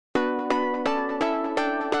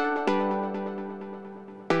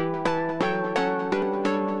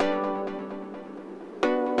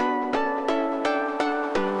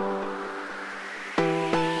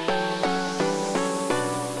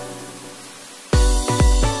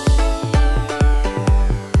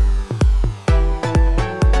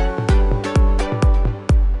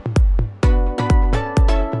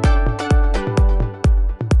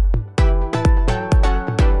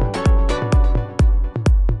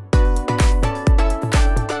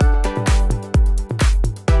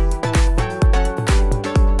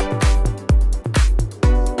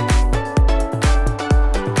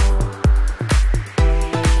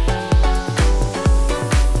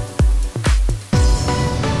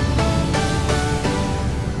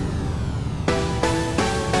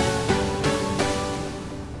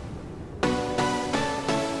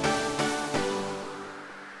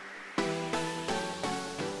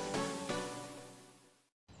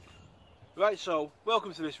Right, so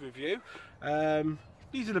welcome to this review.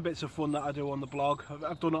 These are the bits of fun that I do on the blog.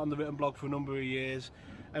 I've done it on the written blog for a number of years.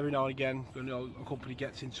 Every now and again, you know, a company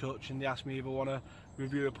gets in touch and they ask me if I want to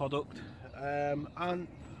review a product. And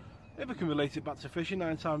if I can relate it back to fishing,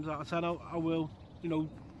 9 times out of 10, I will, you know,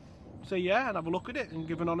 say yeah and have a look at it and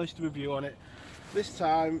give an honest review on it. This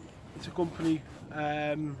time, it's a company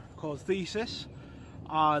called Theseus,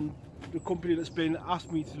 and the company that's been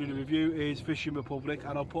asked me to do the review is Fishing Republic,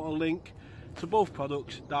 and I'll put a link to both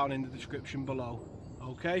products down in the description below.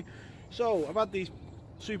 Okay, so I've had these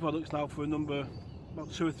two products now for about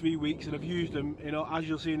 2 or 3 weeks, and I've used them, you know, as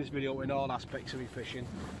you'll see in this video, in all aspects of my fishing.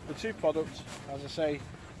 The two products, as I say,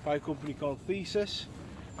 by a company called Theseus,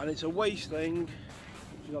 and it's a weight sling,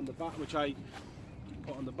 which is on the back, which I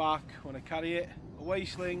put on the back when I carry it, a weight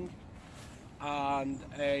sling and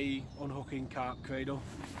a unhooking carp cradle.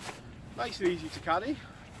 Nice and easy to carry.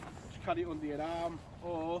 Just carry it under your arm,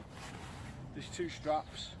 or there's 2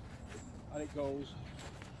 straps and it goes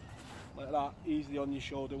like that, easily on your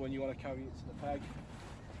shoulder when you want to carry it to the peg.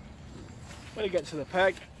 When you get to the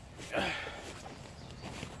peg,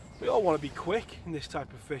 we all want to be quick in this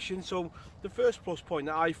type of fishing, so the first plus point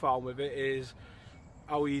that I found with it is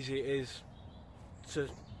how easy it is to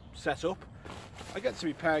set up. I get to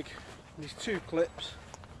my peg, these 2 clips,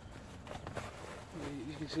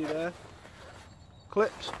 you can see there,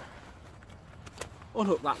 clips,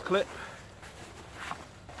 unhook that clip,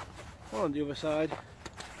 one on the other side,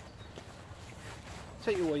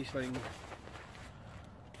 take your weight sling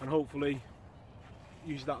and hopefully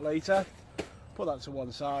use that later, put that to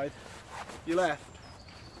one side, you're left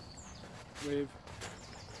with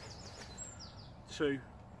 2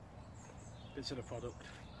 bits of the product.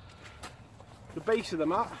 The base of the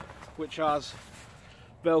mat, which has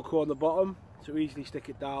Velcro on the bottom to easily stick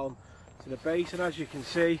it down to the base, and as you can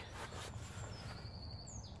see,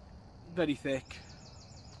 very thick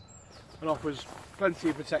and offers plenty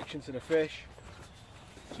of protection to the fish.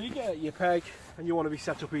 So you get your peg and you want to be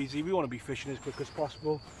set up easy, we want to be fishing as quick as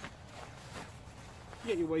possible. You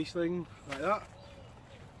get your weight sling like that,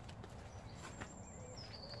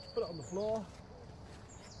 put it on the floor,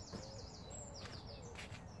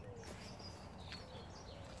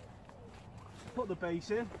 put the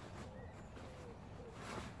base in,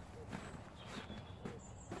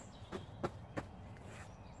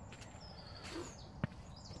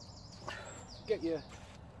 get your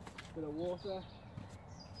bit of water,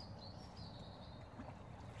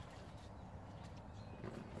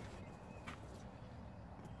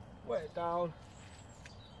 wet it down,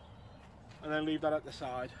 and then leave that at the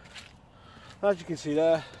side. As you can see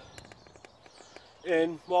there,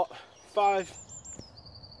 in what,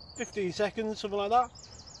 15 seconds, something like that,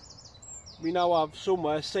 we now have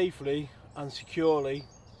somewhere safely and securely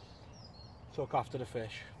to look after the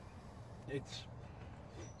fish. It's,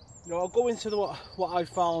 you know, I'll go into what I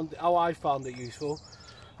found, how I found it useful.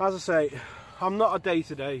 As I say, I'm not a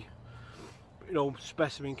day-to-day, you know,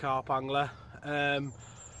 specimen carp angler.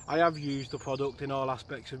 I have used the product in all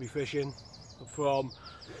aspects of my fishing, from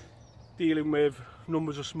dealing with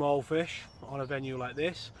numbers of small fish on a venue like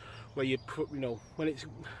this, where you know, when it's,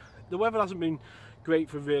 the weather hasn't been great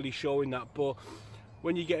for really showing that, but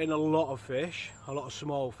when you're getting a lot of fish, a lot of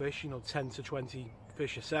small fish, you know, 10 to 20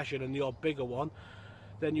 fish a session, and the odd bigger one,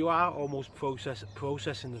 then you are almost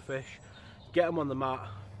processing the fish, get them on the mat,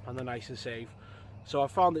 and they're nice and safe. So I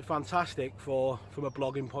found it fantastic from a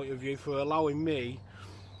blogging point of view, for allowing me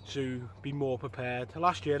to be more prepared.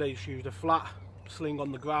 Last year I just used a flat sling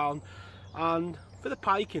on the ground, and for the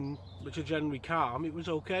piking, which are generally calm, it was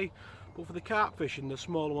okay, but for the carp fishing, the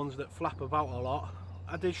smaller ones that flap about a lot,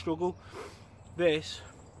 I did struggle. This,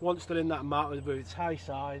 once they're in that mat with its high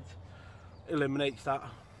sides, eliminates that.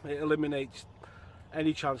 It eliminates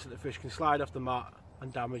any chance that the fish can slide off the mat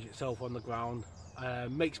and damage itself on the ground.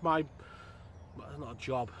 Makes my, well, it's not a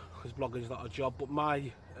job, because blogging is not a job, but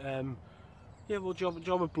my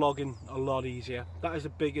job of blogging a lot easier. That is the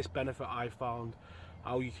biggest benefit I've found,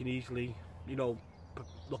 how you can easily, you know,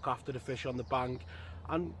 look after the fish on the bank,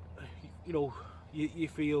 and you know, you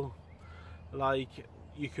feel like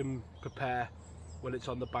you can prepare when it's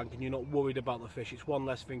on the bank and you're not worried about the fish. It's one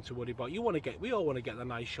less thing to worry about. We all want to get the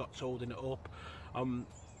nice shots holding it up.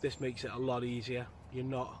 This makes it a lot easier. You're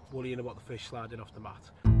not worrying about the fish sliding off the mat.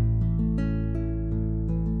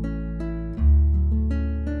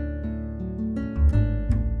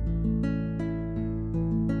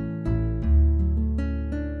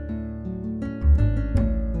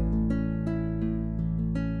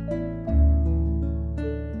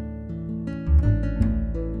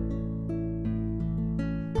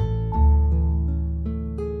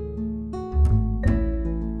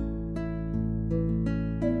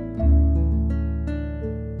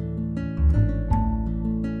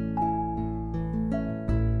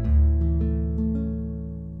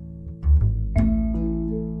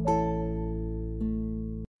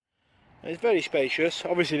 It's very spacious.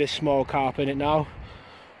 Obviously there's small carp in it now,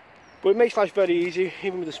 but it makes life very easy.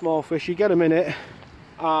 Even with the small fish, you get them in it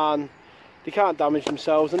and they can't damage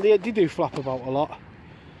themselves, and they do flap about a lot,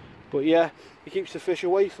 but yeah, it keeps the fish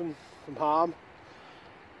away from harm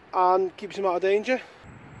and keeps them out of danger.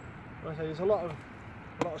 Like I say, there's a lot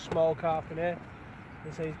of small carp in here.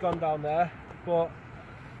 Like I say, he's gone down there, but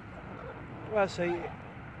like I say,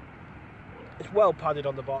 it's well padded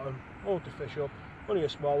on the bottom. Hold the fish up. Only a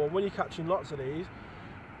small one. When you're catching lots of these,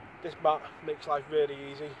 this mat makes life really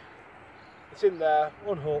easy. It's in there,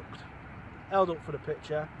 unhooked, held up for the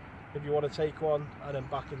picture if you want to take one, and then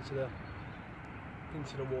back into the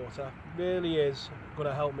water. Really is going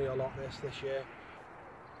to help me a lot this year.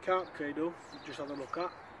 Carp cradle, just had a look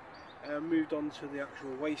at. Moved on to the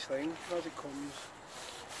actual waist sling. As it comes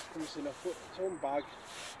in its own bag.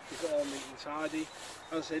 It's all neat and tidy.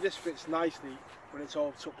 As I say, this fits nicely when it's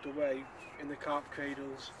all tucked away in the carp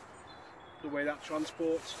cradles, the way that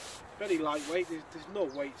transports. Very lightweight, there's no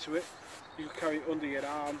weight to it. You can carry it under your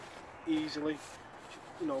arm easily.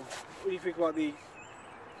 You know, when you think about the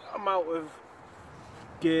amount of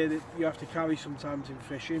gear that you have to carry sometimes in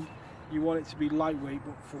fishing, you want it to be lightweight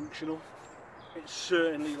but functional. It's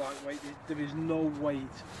certainly lightweight, there is no weight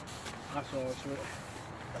at all to it.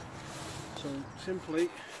 So simply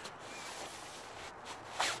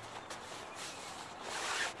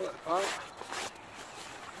pull it apart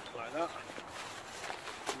like that,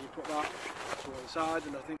 and you put that to one side,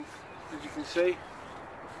 and I think, as you can see,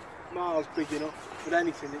 miles big enough for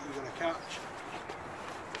anything that you're going to catch.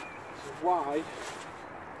 So wide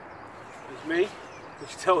is me,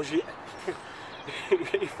 which tells you you can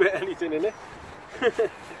really fit anything in it.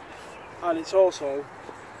 And it's got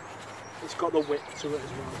the width to it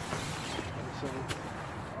as well. So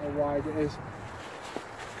how wide it is.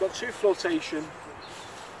 It's got 2 flotation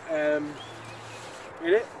in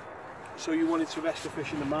it, so you wanted to rest the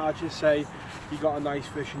fish in the margin. Say you got a nice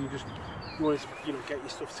fish and you wanted to, you know, get your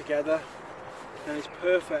stuff together, and it's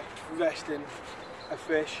perfect for resting a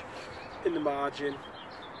fish in the margin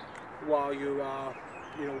while you are,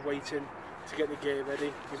 you know, waiting to get the gear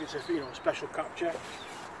ready. If it's a, you know, special capture,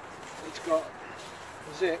 it's got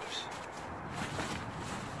zips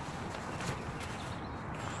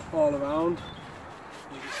all around.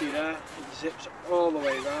 You can see there, it zips all the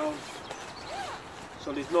way around,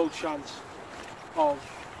 so there's no chance of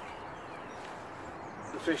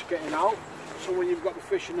the fish getting out. So when you've got the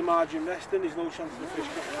fish in the margin resting, there's no chance of the fish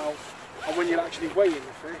getting out, and when you're actually weighing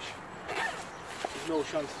the fish, there's no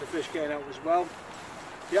chance of the fish getting out as well.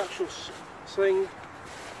 The actual sling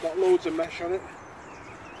got loads of mesh on it,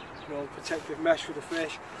 you know, protective mesh for the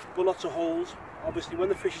fish, but lots of holes. Obviously when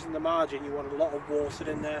the fish is in the margin, you want a lot of water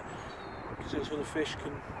in there, so the fish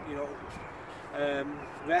can, you know,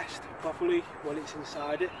 rest properly when it's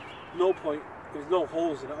inside it. No point, there's no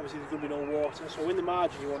holes in it, obviously there's going to be no water, so in the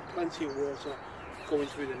margin you want plenty of water going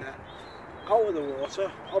through the net. Out of the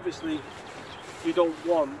water, obviously you don't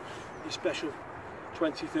want your special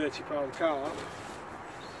 20-30 pound carp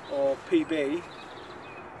or PB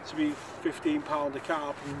to be £15 a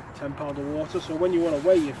carp and £10 of water. So when you want to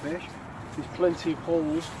weigh your fish, there's plenty of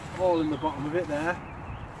holes all in the bottom of it there,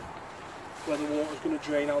 where the water's going to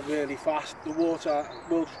drain out really fast. The water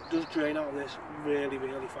does drain out of this really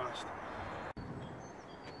fast.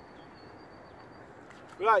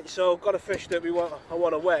 Right, so I've got a fish that I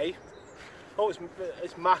want to weigh. Oh,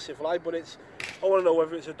 it's massive, like, but I want to know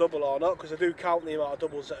whether it's a double or not, because I do count the amount of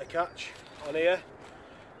doubles that I catch on here,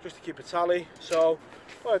 just to keep a tally. So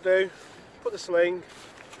what I do, put the sling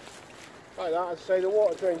like that. As I say, the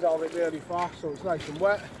water drains out of it really fast, so it's nice and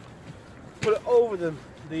wet. Put it over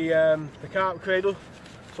the carp cradle,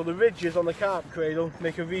 so the ridges on the carp cradle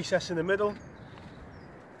make a recess in the middle.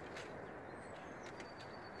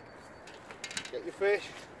 Get your fish.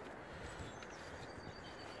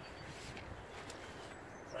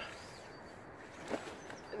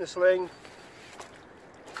 In the sling.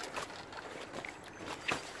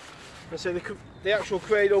 And so the actual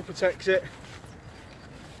cradle protects it.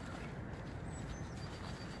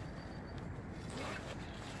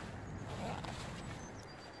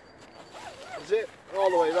 Zip all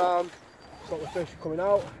the way around, stop the fish coming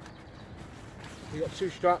out. You've got 2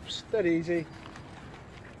 straps, dead easy.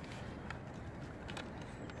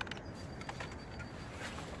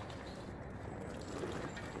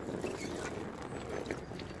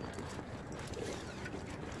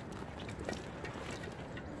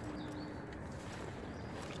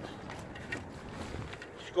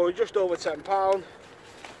 It's going just over £10.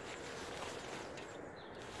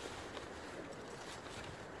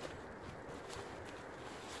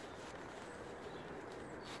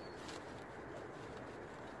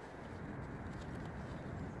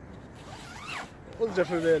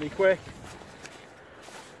 unzipper really quick,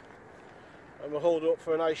 and we'll hold it up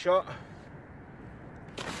for a nice shot.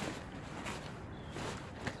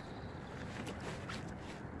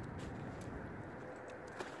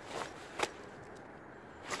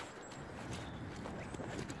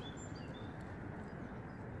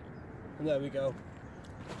 And there we go.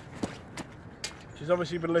 She's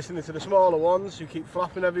obviously been listening to the smaller ones who keep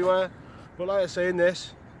flapping everywhere, but like I say, in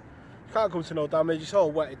this, you can't come to no damage. It's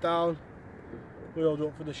all wetted down. We hold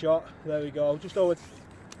up for the shot. There we go. Just over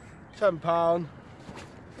 £10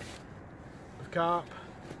 of carp.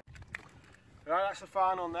 Right, that's the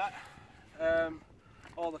final net.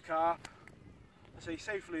 All the carp, I say,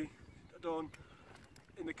 safely done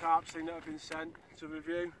in the carp sling that have been sent to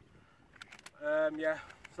review. Yeah,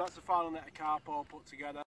 so that's the final net of carp all put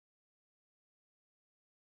together.